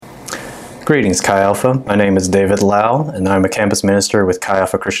Greetings, Chi Alpha. My name is David Lau, and I'm a campus minister with Chi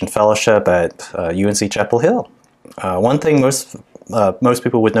Alpha Christian Fellowship at UNC Chapel Hill. One thing most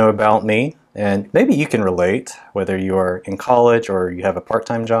people would know about me, and maybe you can relate, whether you are in college or you have a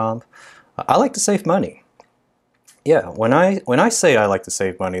part-time job, I like to save money. Yeah, when I say I like to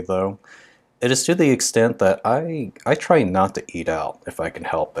save money, though, it is to the extent that I try not to eat out if I can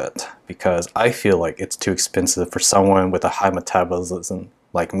help it, because I feel like it's too expensive for someone with a high metabolism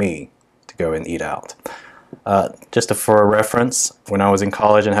like me to go and eat out. For a reference, when I was in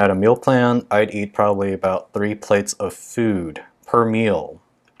college and had a meal plan, I'd eat probably about 3 plates of food per meal,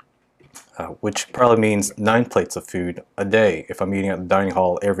 which probably means 9 plates of food a day if I'm eating at the dining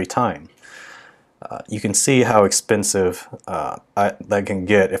hall every time. You can see how expensive that can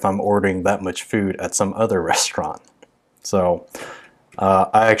get if I'm ordering that much food at some other restaurant. So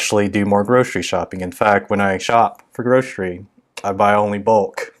I actually do more grocery shopping. In fact, when I shop for grocery, I buy only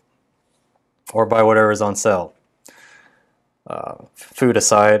bulk or buy whatever is on sale. Food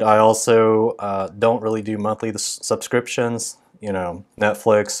aside, I also don't really do monthly subscriptions,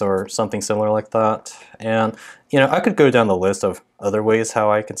 Netflix or something similar like that. And, I could go down the list of other ways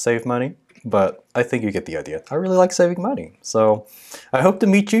how I can save money, but I think you get the idea. I really like saving money. So I hope to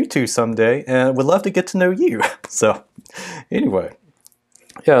meet you two someday and would love to get to know you. So anyway,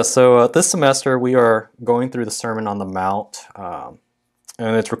 yeah, so this semester we are going through the Sermon on the Mount,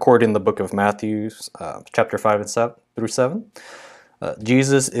 and it's recorded in the book of Matthew, chapter 5 and through 7.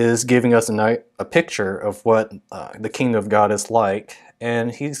 Jesus is giving us a picture of what the kingdom of God is like,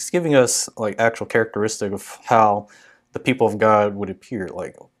 and he's giving us like actual characteristic of how the people of God would appear,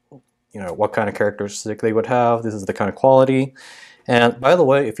 like what kind of characteristic they would have. This is the kind of quality. And by the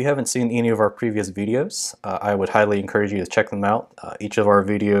way, if you haven't seen any of our previous videos, I would highly encourage you to check them out. Each of our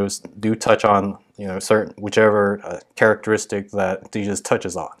videos do touch on whichever characteristic that Jesus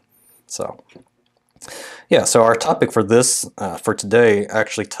touches on. So yeah, so our topic for this for today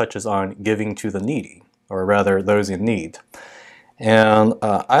actually touches on giving to the needy, or rather those in need. And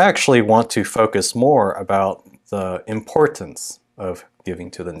I actually want to focus more about the importance of giving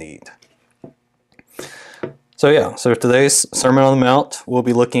to the need. So yeah, so today's Sermon on the Mount, we'll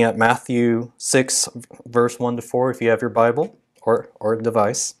be looking at Matthew 6, verse 1 to 4, if you have your Bible or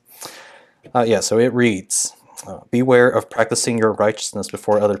device. So it reads, "Beware of practicing your righteousness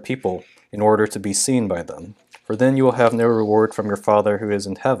before other people in order to be seen by them, for then you will have no reward from your Father who is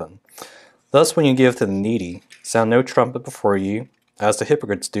in heaven. Thus when you give to the needy, sound no trumpet before you, as the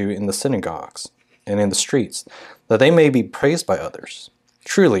hypocrites do in the synagogues and in the streets, that they may be praised by others.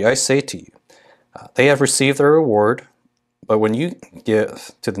 Truly, I say to you, they have received their reward. But when you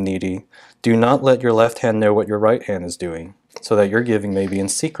give to the needy, do not let your left hand know what your right hand is doing, so that your giving may be in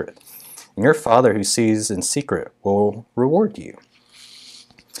secret. And your Father who sees in secret will reward you."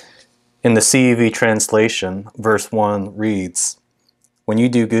 In the CEV translation, verse 1 reads, "When you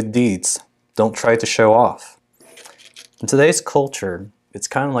do good deeds, don't try to show off." In today's culture, it's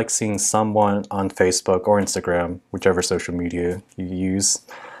kind of like seeing someone on Facebook or Instagram, whichever social media you use,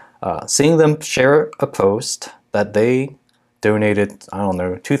 seeing them share a post that they donated,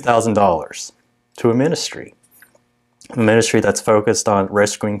 $2,000 to a ministry that's focused on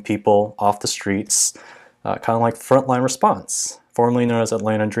rescuing people off the streets, kind of like Frontline Response, formerly known as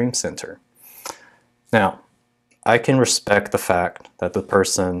Atlanta Dream Center. Now, I can respect the fact that the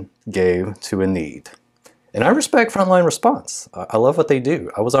person gave to a need. And I respect Frontline Response. I love what they do.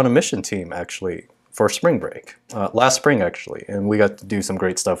 I was on a mission team, actually, for spring break, last spring, actually, and we got to do some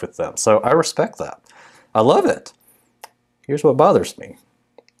great stuff with them. So I respect that. I love it. Here's what bothers me.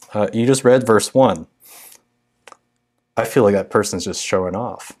 You just read verse 1. I feel like that person's just showing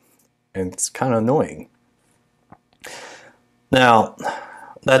off, and it's kind of annoying. Now,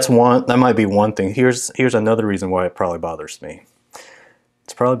 that might be one thing. Here's another reason why it probably bothers me.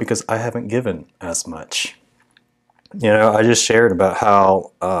 It's probably because I haven't given as much. I just shared about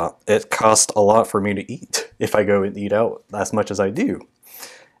how it costs a lot for me to eat if I go and eat out as much as I do.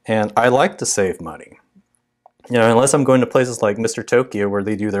 And I like to save money. Unless I'm going to places like Mr. Tokyo where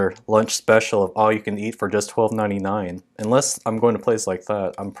they do their lunch special of all you can eat for just $12.99. Unless I'm going to a place like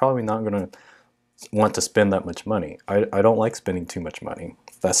that, I'm probably not going to want to spend that much money. I don't like spending too much money.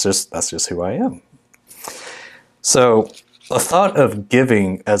 That's just who I am. So the thought of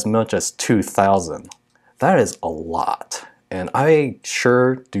giving as much as $2,000, that is a lot. And I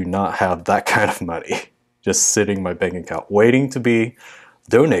sure do not have that kind of money just sitting in my bank account waiting to be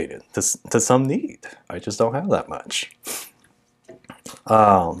donated to some need. I just don't have that much.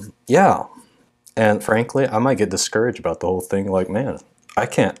 Yeah. And frankly, I might get discouraged about the whole thing. Like, man, I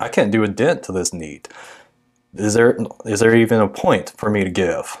can't do a dent to this need. Is there even a point for me to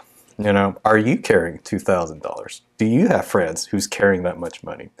give? Are you carrying $2,000? Do you have friends who's carrying that much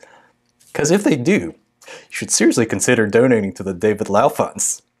money? Because if they do, you should seriously consider donating to the David Lau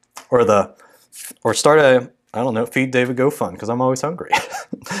funds, or start a, I don't know, Feed David Go fund, because I'm always hungry.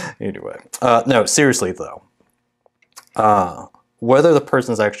 Anyway, no, seriously though, whether the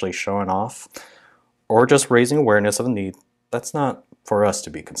person's actually showing off or just raising awareness of a need, that's not for us to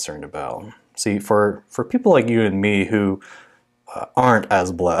be concerned about. See, for people like you and me who aren't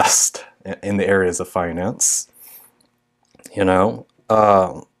as blessed in the areas of finance,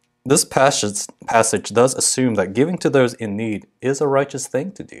 this passage does assume that giving to those in need is a righteous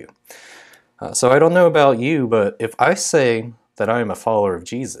thing to do. So I don't know about you, but if I say that I am a follower of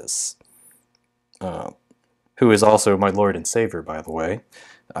Jesus, who is also my Lord and Savior, by the way,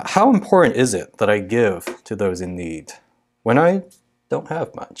 how important is it that I give to those in need when I don't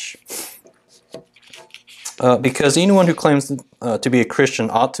have much? Because anyone who claims to be a Christian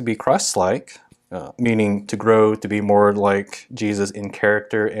ought to be Christ-like, meaning to grow to be more like Jesus in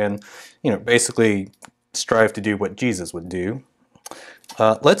character and, basically strive to do what Jesus would do.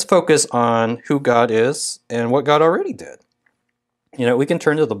 Let's focus on who God is and what God already did. We can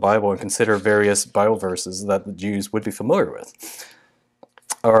turn to the Bible and consider various Bible verses that the Jews would be familiar with.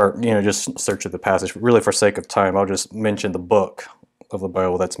 Or, just search of the passage. Really, for sake of time, I'll just mention the book of the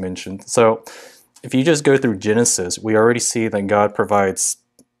Bible that's mentioned. So, if you just go through Genesis, we already see that God provides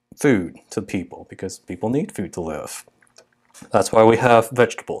food to people because people need food to live. That's why we have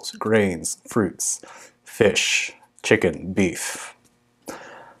vegetables, grains, fruits, fish, chicken, beef.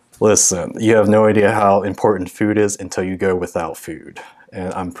 Listen, you have no idea how important food is until you go without food.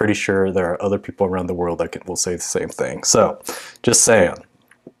 And I'm pretty sure there are other people around the world that will say the same thing. So, just saying.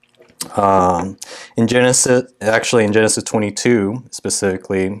 In Genesis 22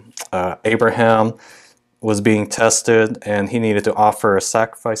 specifically, Abraham was being tested and he needed to offer a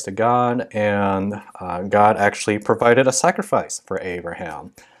sacrifice to God, and God actually provided a sacrifice for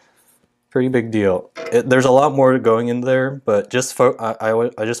Abraham. Pretty big deal. There's a lot more going in there, but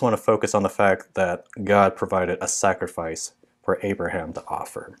I just want to focus on the fact that God provided a sacrifice for Abraham to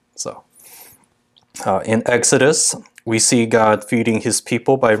offer. So, in Exodus, we see God feeding his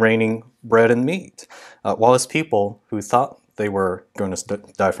people by raining bread and meat, while his people, who thought they were going to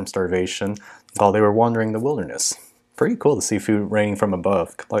die from starvation, while they were wandering in the wilderness. Pretty cool to see food raining from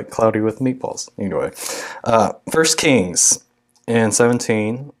above, like cloudy with meatballs. Anyway, 1 Kings in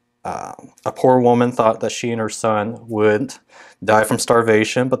 17, a poor woman thought that she and her son would die from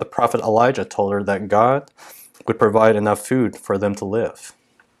starvation, but the prophet Elijah told her that God would provide enough food for them to live.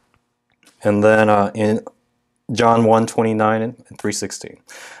 And then in John 1:29 and 3:16,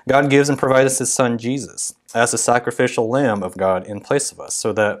 God gives and provides his son Jesus as a sacrificial lamb of God in place of us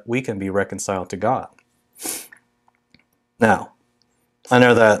so that we can be reconciled to God. Now, I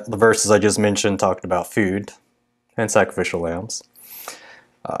know that the verses I just mentioned talked about food and sacrificial lambs.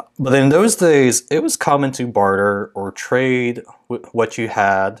 But in those days, it was common to barter or trade what you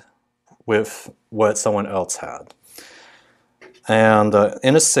had with what someone else had. And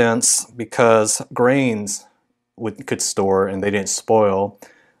in a sense, because grains could store and they didn't spoil,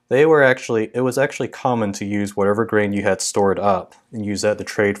 it was actually common to use whatever grain you had stored up and use that to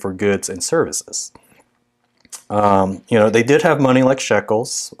trade for goods and services. They did have money like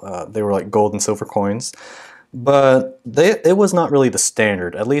shekels. They were like gold and silver coins. But it was not really the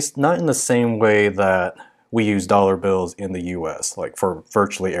standard, at least not in the same way that we use dollar bills in the US, like for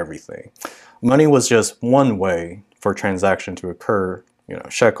virtually everything. Money was just one way for a transaction to occur,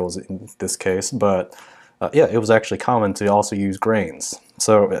 shekels in this case, but it was actually common to also use grains.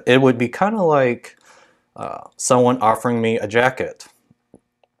 So it would be kind of like someone offering me a jacket,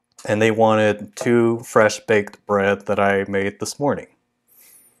 and they wanted 2 fresh baked bread that I made this morning.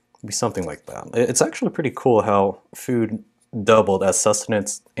 Be something like that. It's actually pretty cool how food doubled as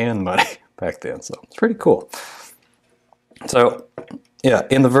sustenance and money back then. So it's pretty cool. So yeah,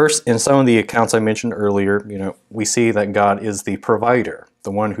 in some of the accounts I mentioned earlier, we see that God is the provider, the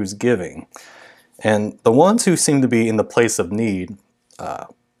one who's giving. And the ones who seem to be in the place of need,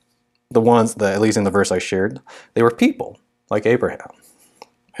 the ones that, at least in the verse I shared, they were people like Abraham.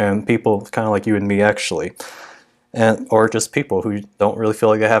 And people kind of like you and me, actually. Or just people who don't really feel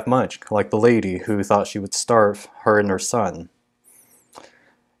like they have much, like the lady who thought she would starve her and her son.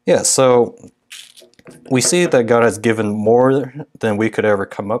 Yeah, so we see that God has given more than we could ever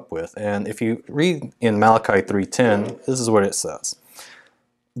come up with. And if you read in Malachi 3:10, this is what it says.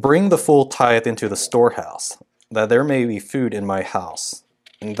 Bring the full tithe into the storehouse, that there may be food in my house,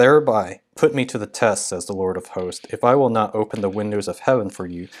 and thereby put me to the test, says the Lord of hosts, if I will not open the windows of heaven for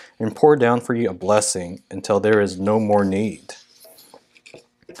you and pour down for you a blessing until there is no more need.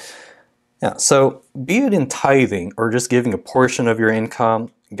 Yeah, so be it in tithing or just giving a portion of your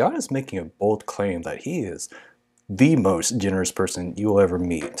income, God is making a bold claim that He is the most generous person you will ever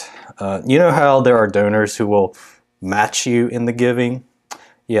meet. You know how there are donors who will match you in the giving?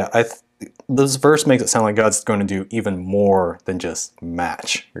 Yeah, this verse makes it sound like God's going to do even more than just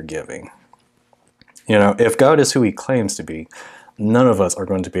match your giving. You know, if God is who He claims to be, none of us are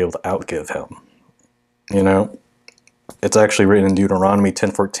going to be able to outgive Him. You know, it's actually written in Deuteronomy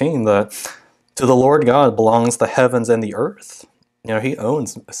 10:14 that to the Lord God belongs the heavens and the earth. You know, He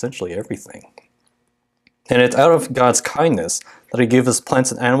owns essentially everything. And it's out of God's kindness that He gives us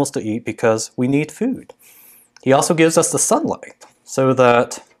plants and animals to eat because we need food. He also gives us the sunlight so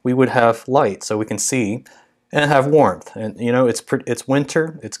that we would have light so we can see and have warmth. And you know, it's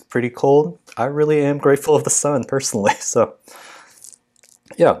winter, it's pretty cold. I really am grateful of the sun personally. So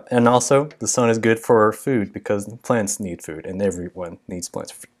yeah, and also the sun is good for food because plants need food and everyone needs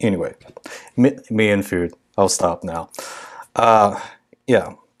plants. Anyway, me and food. I'll stop now.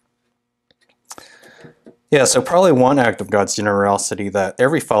 Yeah. Yeah, so probably one act of God's generosity that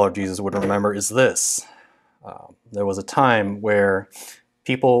every follower of Jesus would remember is this. There was a time where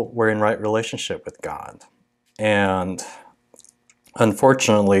people were in right relationship with God. And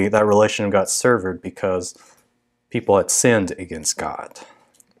unfortunately, that relationship got severed because people had sinned against God.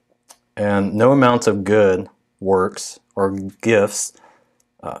 And no amount of good works or gifts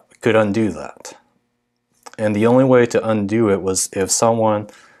could undo that. And the only way to undo it was if someone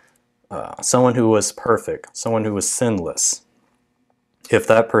who was perfect, someone who was sinless, if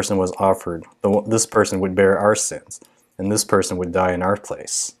that person was offered, this person would bear our sins, and this person would die in our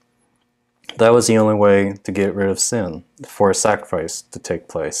place. That was the only way to get rid of sin, for a sacrifice to take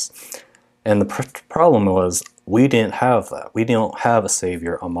place. And the problem was, we didn't have that. We don't have a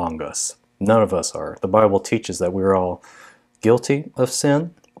Savior among us. None of us are. The Bible teaches that we're all guilty of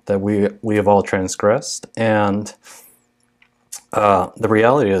sin, that we have all transgressed, and the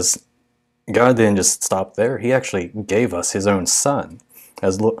reality is, God didn't just stop there. He actually gave us His own Son,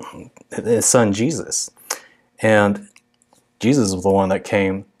 His Son Jesus. And Jesus was the one that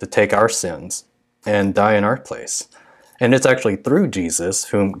came to take our sins and die in our place. And it's actually through Jesus,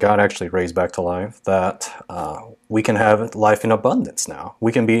 whom God actually raised back to life, that we can have life in abundance now.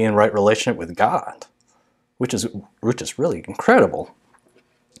 We can be in right relationship with God, which is really incredible.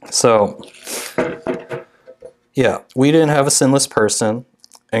 So, yeah, we didn't have a sinless person,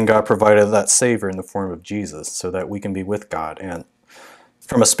 and God provided that Savior in the form of Jesus so that we can be with God. And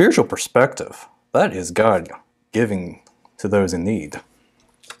from a spiritual perspective, that is God giving to those in need.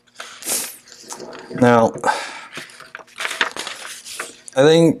 Now, I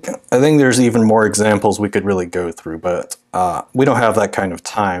think there's even more examples we could really go through, but we don't have that kind of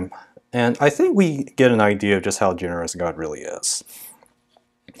time. And I think we get an idea of just how generous God really is.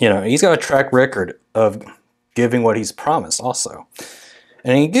 You know, He's got a track record of giving what He's promised also.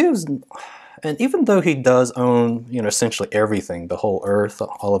 And He gives, and even though He does own, you know, essentially everything, the whole earth,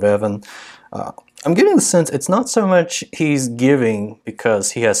 all of heaven, I'm getting the sense it's not so much He's giving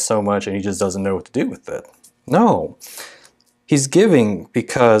because He has so much and He just doesn't know what to do with it. No. He's giving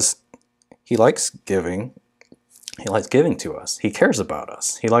because He likes giving. He likes giving to us. He cares about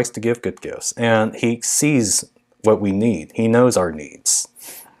us. He likes to give good gifts. And He sees what we need. He knows our needs.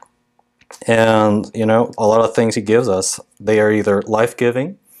 And, you know, a lot of things He gives us, they are either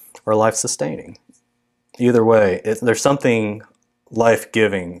life-giving or life-sustaining. Either way, there's something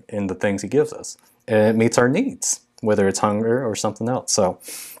life-giving in the things He gives us. And it meets our needs, whether it's hunger or something else. So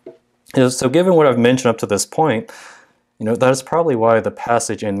given what I've mentioned up to this point, you know, that is probably why the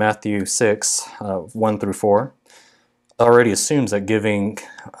passage in Matthew 6, 1 through 4, already assumes that giving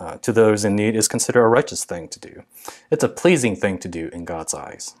to those in need is considered a righteous thing to do. It's a pleasing thing to do in God's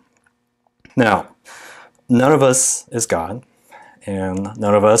eyes. Now, none of us is God, and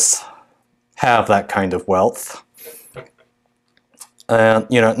none of us have that kind of wealth. And,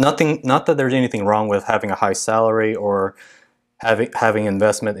 you know, not that there's anything wrong with having a high salary or having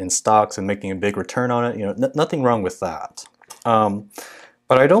investment in stocks and making a big return on it. You know, nothing wrong with that.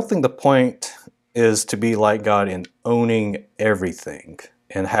 But I don't think the point is to be like God in owning everything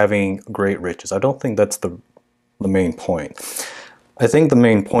and having great riches. I don't think that's the main point. I think the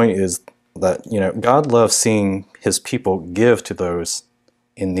main point is that, you know, God loves seeing His people give to those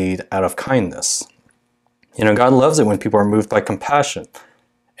in need out of kindness. You know, God loves it when people are moved by compassion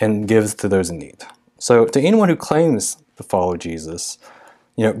and gives to those in need. So to anyone who claims to follow Jesus,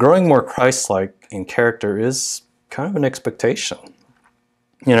 you know, growing more Christ-like in character is kind of an expectation.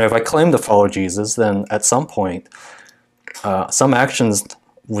 You know, if I claim to follow Jesus, then at some point, some actions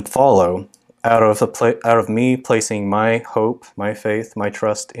would follow out of me placing my hope, my faith, my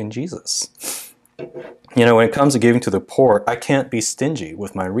trust in Jesus. You know, when it comes to giving to the poor, I can't be stingy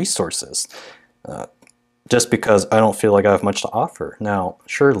with my resources just because I don't feel like I have much to offer. Now,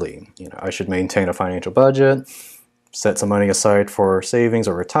 surely, you know, I should maintain a financial budget, set some money aside for savings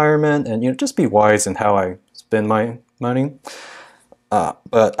or retirement, and, you know, just be wise in how I spend my money.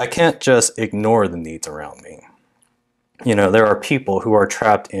 But I can't just ignore the needs around me. You know, there are people who are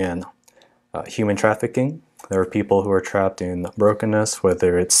trapped in human trafficking. There are people who are trapped in brokenness,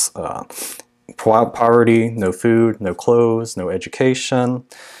 whether it's poverty, no food, no clothes, no education.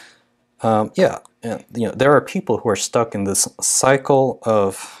 Yeah, and you know, there are people who are stuck in this cycle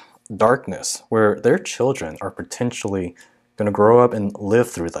of darkness where their children are potentially going to grow up and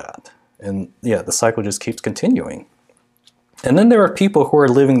live through that. And yeah, the cycle just keeps continuing. And then there are people who are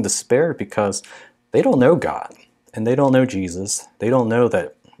living in despair because they don't know God and they don't know Jesus. They don't know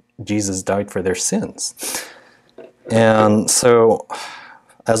that Jesus died for their sins. And so,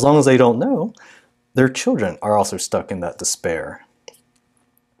 as long as they don't know, their children are also stuck in that despair,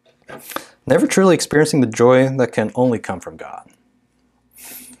 never truly experiencing the joy that can only come from God.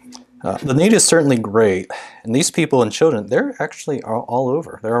 The need is certainly great, and these people and children, they're actually all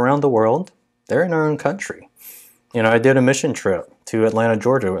over. They're around the world. They're in our own country. You know, I did a mission trip to Atlanta,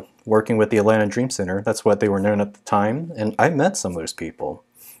 Georgia, working with the Atlanta Dream Center. That's what they were known at the time, and I met some of those people,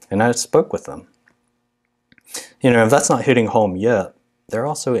 and I spoke with them. You know, if that's not hitting home yet, they're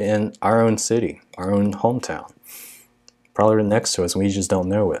also in our own city, our own hometown, probably right next to us, and we just don't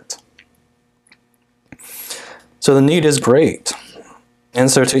know it. So the need is great. And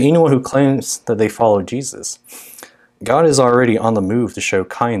so to anyone who claims that they follow Jesus, God is already on the move to show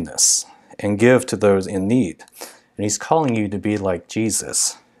kindness and give to those in need. And He's calling you to be like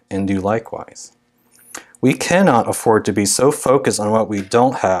Jesus and do likewise. We cannot afford to be so focused on what we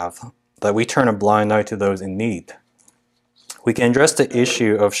don't have that we turn a blind eye to those in need. We can address the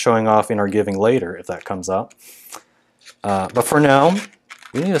issue of showing off in our giving later if that comes up. But for now,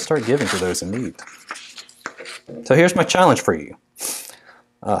 we need to start giving to those in need. So here's my challenge for you.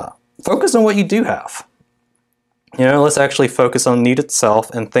 Focus on what you do have. You know, let's actually focus on need itself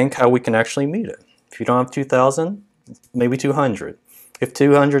and think how we can actually meet it. If you don't have 2,000, maybe 200. If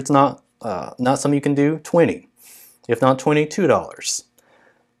 200 is not something you can do, 20. If not 20, $2.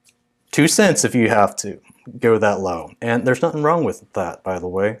 2 cents if you have to go that low. And there's nothing wrong with that, by the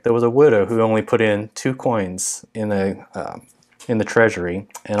way. There was a widow who only put in 2 coins in the treasury,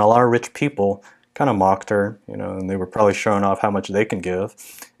 and a lot of rich people kind of mocked her, you know, and they were probably showing off how much they can give.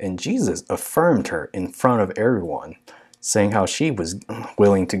 And Jesus affirmed her in front of everyone, saying how she was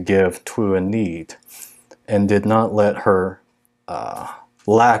willing to give to a need and did not let her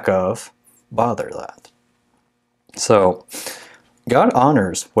lack of bother that. So God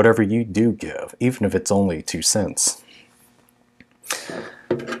honors whatever you do give, even if it's only 2 cents.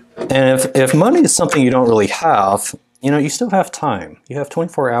 And if money is something you don't really have, you know, you still have time. You have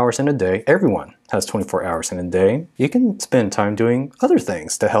 24 hours in a day. Everyone has 24 hours in a day. You can spend time doing other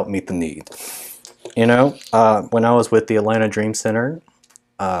things to help meet the need. You know, when I was with the Atlanta Dream Center,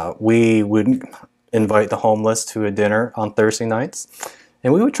 we would invite the homeless to a dinner on Thursday nights,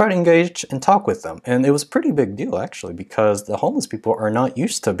 and we would try to engage and talk with them. And it was a pretty big deal, actually, because the homeless people are not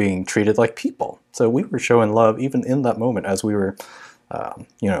used to being treated like people. So we were showing love even in that moment as we were,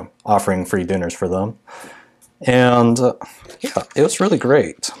 you know, offering free dinners for them. And yeah, it was really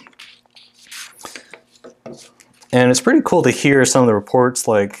great. And it's pretty cool to hear some of the reports,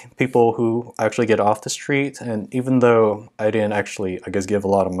 like people who actually get off the street. And even though I didn't actually, I guess, give a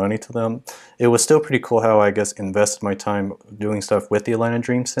lot of money to them, it was still pretty cool how I guess invested my time doing stuff with the Atlanta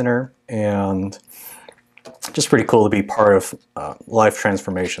Dream Center. And just pretty cool to be part of life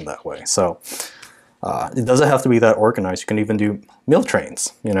transformation that way. So it doesn't have to be that organized. You can even do meal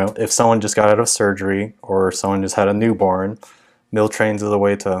trains. You know, if someone just got out of surgery or someone just had a newborn, meal trains is a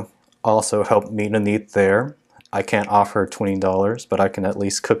way to also help meet a need there. I can't offer $20, but I can at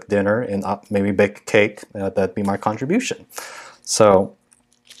least cook dinner and maybe bake a cake. That'd be my contribution. So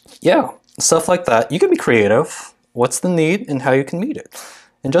yeah, stuff like that. You can be creative. What's the need and how you can meet it.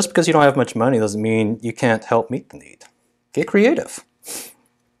 And just because you don't have much money doesn't mean you can't help meet the need. Get creative.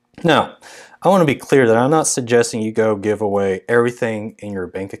 Now, I want to be clear that I'm not suggesting you go give away everything in your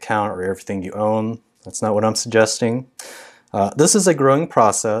bank account or everything you own. That's not what I'm suggesting. This is a growing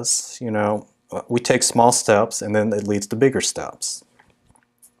process. You know, we take small steps and then it leads to bigger steps.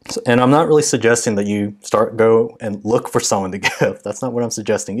 And I'm not really suggesting that you go and look for someone to give. That's not what I'm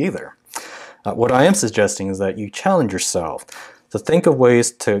suggesting either. What I am suggesting is that you challenge yourself to think of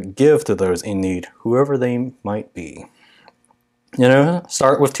ways to give to those in need, whoever they might be.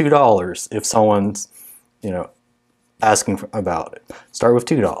 Start with $2 if someone's, asking about it. Start with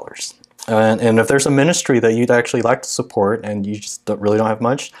 $2. And if there's a ministry that you'd actually like to support and you just really don't have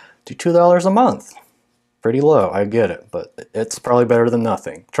much, do $2 a month. Pretty low, I get it, but it's probably better than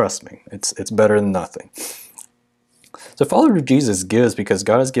nothing. Trust me, it's better than nothing. So follower of Jesus gives because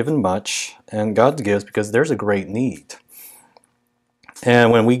God has given much, and God gives because there's a great need.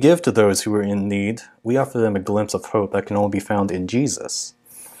 And when we give to those who are in need, we offer them a glimpse of hope that can only be found in Jesus.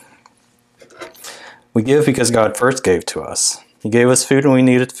 We give because God first gave to us. He gave us food when we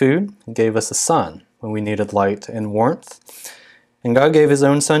needed food. He gave us a sun when we needed light and warmth. And God gave His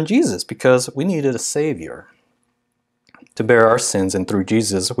own Son, Jesus, because we needed a Savior to bear our sins, and through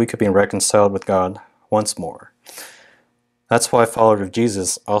Jesus we could be reconciled with God once more. That's why followers of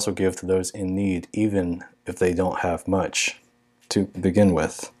Jesus also give to those in need, even if they don't have much to begin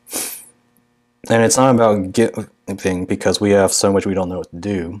with. And it's not about giving because we have so much we don't know what to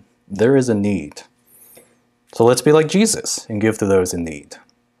do. There is a need. So let's be like Jesus and give to those in need.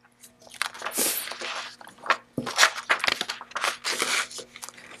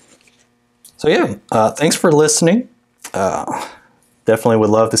 So yeah, thanks for listening. Definitely would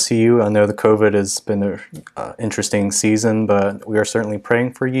love to see you. I know the COVID has been an interesting season, but we are certainly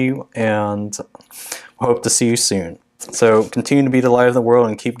praying for you and hope to see you soon. So continue to be the light of the world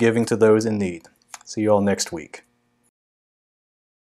and keep giving to those in need. See you all next week.